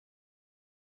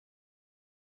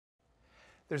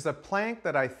There's a plank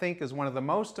that I think is one of the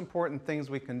most important things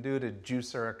we can do to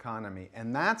juice our economy,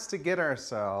 and that's to get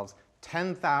ourselves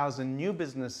 10,000 new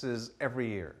businesses every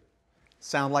year.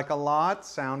 Sound like a lot?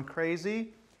 Sound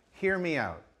crazy? Hear me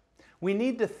out. We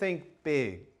need to think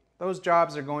big. Those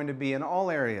jobs are going to be in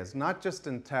all areas, not just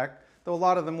in tech, though a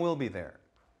lot of them will be there.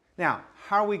 Now,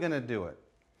 how are we going to do it?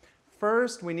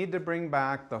 First, we need to bring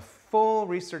back the full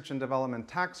research and development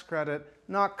tax credit,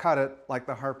 not cut it like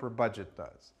the Harper budget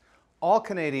does. All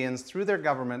Canadians, through their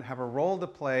government, have a role to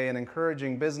play in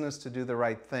encouraging business to do the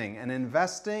right thing, and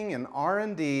investing in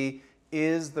R&D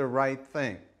is the right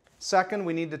thing. Second,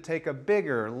 we need to take a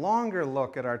bigger, longer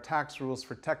look at our tax rules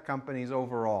for tech companies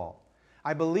overall.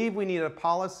 I believe we need a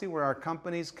policy where our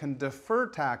companies can defer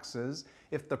taxes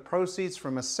if the proceeds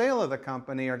from a sale of the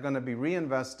company are going to be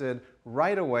reinvested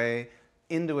right away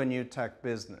into a new tech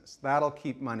business. That'll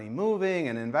keep money moving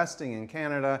and investing in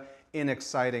Canada in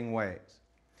exciting ways.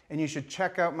 And you should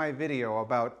check out my video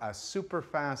about a super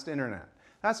fast internet.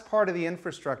 That's part of the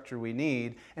infrastructure we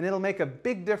need, and it'll make a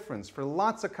big difference for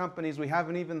lots of companies we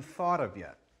haven't even thought of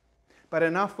yet. But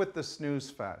enough with the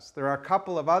snooze fest. There are a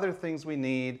couple of other things we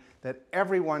need that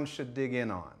everyone should dig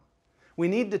in on. We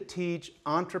need to teach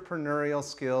entrepreneurial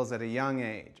skills at a young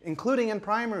age, including in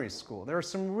primary school. There are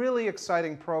some really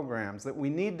exciting programs that we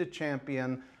need to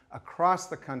champion across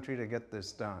the country to get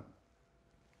this done.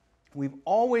 We've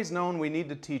always known we need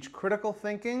to teach critical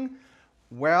thinking.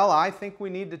 Well, I think we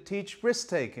need to teach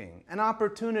risk-taking and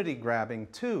opportunity grabbing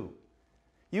too.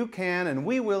 You can and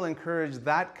we will encourage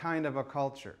that kind of a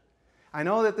culture. I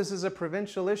know that this is a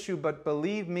provincial issue, but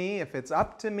believe me, if it's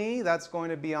up to me, that's going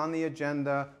to be on the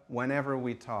agenda whenever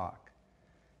we talk.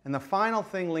 And the final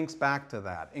thing links back to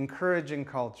that, encouraging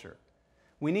culture.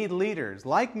 We need leaders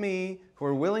like me who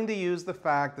are willing to use the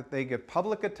fact that they get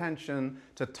public attention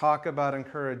to talk about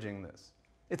encouraging this.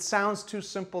 It sounds too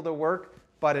simple to work,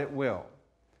 but it will.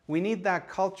 We need that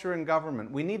culture in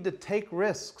government. We need to take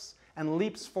risks and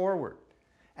leaps forward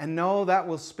and know that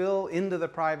will spill into the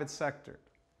private sector.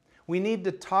 We need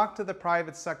to talk to the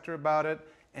private sector about it,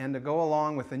 and to go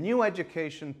along with a new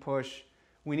education push,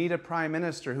 we need a Prime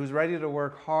Minister who's ready to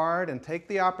work hard and take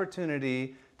the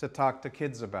opportunity to talk to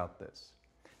kids about this.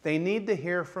 They need to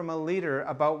hear from a leader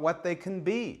about what they can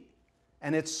be,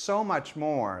 and it's so much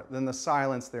more than the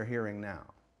silence they're hearing now.